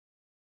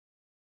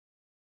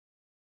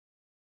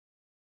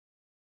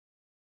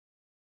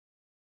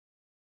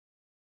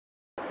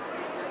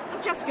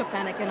I'm Jessica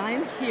Fennick, and I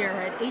am here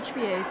at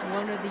HBA's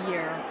Woman of the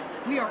Year.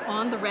 We are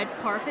on the red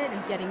carpet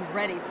and getting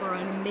ready for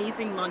an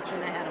amazing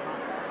luncheon ahead of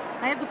us.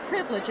 I have the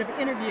privilege of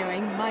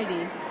interviewing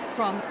Maite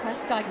from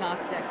Quest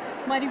Diagnostics.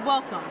 Maite,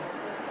 welcome.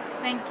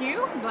 Thank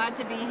you. Glad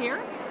to be here.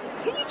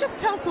 Can you just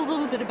tell us a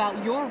little bit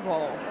about your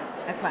role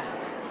at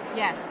Quest?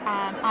 Yes,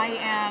 I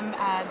am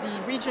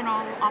the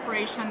Regional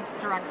Operations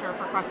Director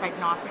for Quest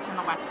Diagnostics in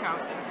the West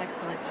Coast.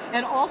 Excellent.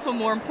 And also,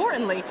 more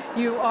importantly,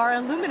 you are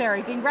a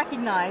luminary being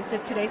recognized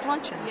at today's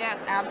luncheon.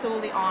 Yes,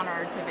 absolutely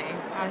honored to be.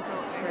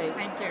 Absolutely. Great.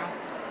 Thank you.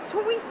 So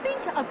when we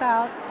think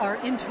about our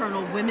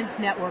internal women's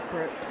network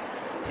groups,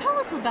 tell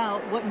us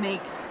about what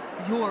makes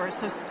yours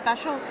so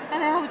special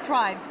and how it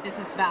drives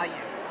business value.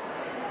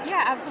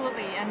 Yeah,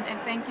 absolutely, and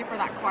thank you for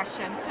that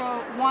question.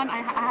 So one, I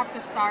have to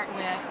start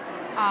with,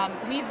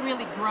 we've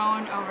really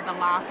grown over the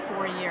last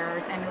 4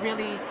 years, and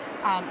really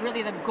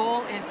the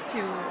goal is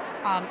to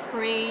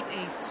create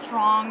a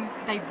strong,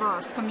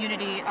 diverse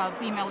community of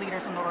female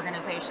leaders in the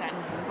organization.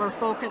 We're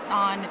focused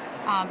on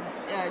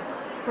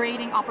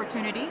creating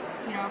opportunities,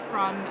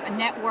 from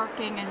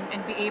networking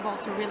and be able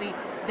to really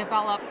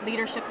develop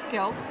leadership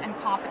skills and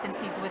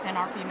competencies within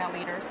our female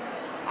leaders.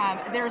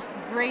 There's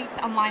great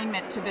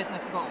alignment to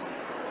business goals.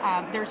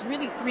 There's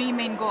really 3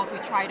 main goals we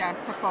try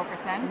to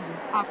focus in.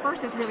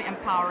 First is really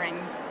empowering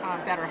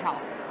better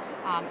health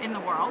in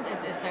the world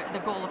is the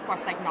goal of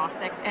Quest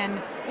Diagnostics.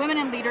 And women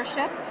in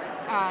leadership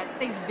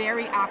stays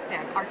very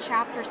active. Our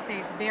chapter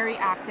stays very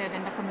active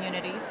in the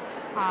communities,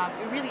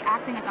 really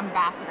acting as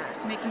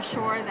ambassadors, making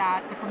sure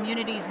that the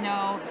communities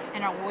know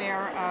and are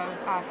aware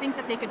of things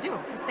that they could do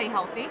to stay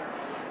healthy.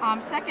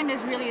 Second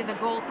is really the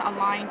goal to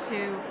align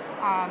to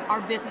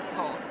our business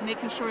goals,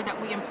 making sure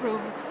that we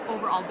improve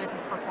overall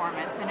business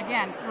performance. And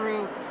again,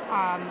 through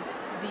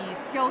the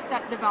skill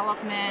set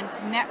development,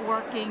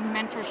 networking,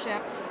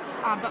 mentorships,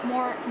 but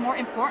more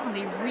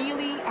importantly,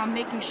 really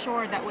making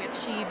sure that we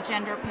achieve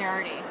gender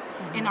parity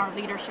in our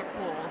leadership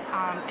pool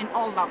in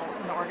all levels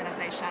in the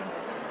organization.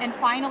 And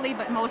finally,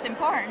 but most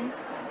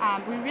important,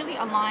 we really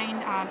align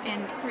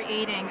in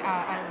creating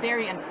a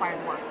very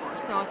inspired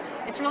workforce. So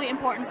it's really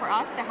important for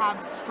us to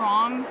have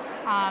strong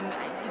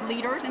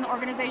leaders in the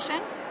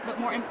organization, but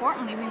more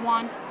importantly, we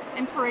want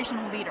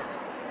inspirational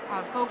leaders.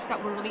 Folks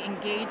that will really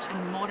engage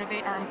and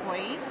motivate our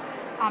employees.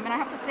 And I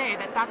have to say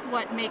that that's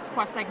what makes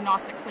Quest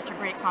Diagnostics such a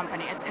great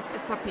company. It's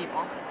the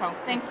people. So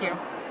thank you.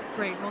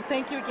 Great. Well,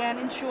 thank you again.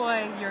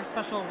 Enjoy your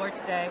special award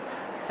today.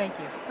 Thank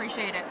you.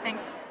 Appreciate it.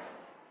 Thanks.